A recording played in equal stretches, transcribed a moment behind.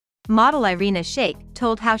model Irina Shayk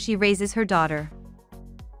told how she raises her daughter.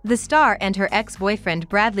 The star and her ex-boyfriend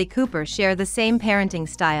Bradley Cooper share the same parenting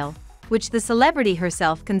style, which the celebrity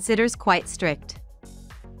herself considers quite strict.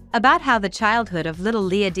 About how the childhood of little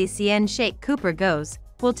Leah DeCN Shayk Cooper goes,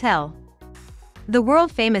 we'll tell. The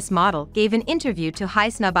world-famous model gave an interview to High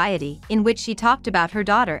Snobiety in which she talked about her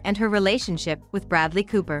daughter and her relationship with Bradley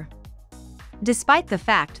Cooper. Despite the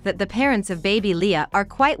fact that the parents of baby Leah are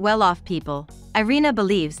quite well-off people, Irina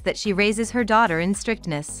believes that she raises her daughter in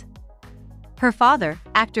strictness. Her father,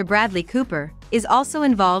 actor Bradley Cooper, is also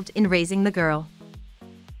involved in raising the girl.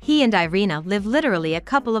 He and Irina live literally a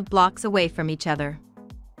couple of blocks away from each other.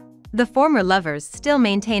 The former lovers still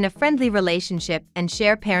maintain a friendly relationship and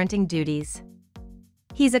share parenting duties.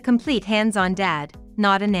 He's a complete hands-on dad,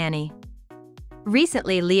 not a nanny.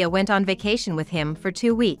 Recently Leah went on vacation with him for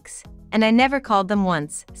 2 weeks, and I never called them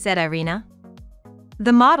once, said Irina.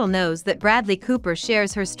 The model knows that Bradley Cooper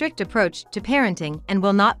shares her strict approach to parenting and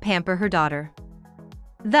will not pamper her daughter.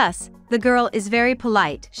 Thus, the girl is very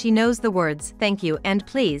polite, she knows the words thank you and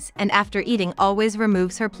please, and after eating always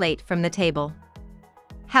removes her plate from the table.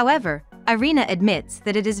 However, Irina admits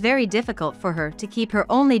that it is very difficult for her to keep her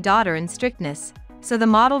only daughter in strictness, so the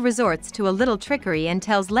model resorts to a little trickery and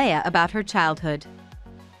tells Leah about her childhood.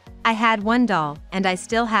 I had one doll, and I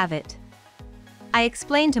still have it. I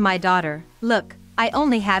explained to my daughter, look, I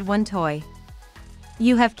only had one toy.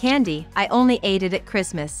 You have candy, I only ate it at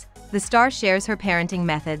Christmas. The star shares her parenting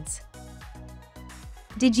methods.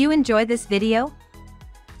 Did you enjoy this video?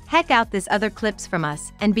 Check out this other clips from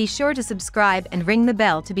us and be sure to subscribe and ring the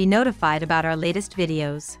bell to be notified about our latest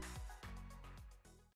videos.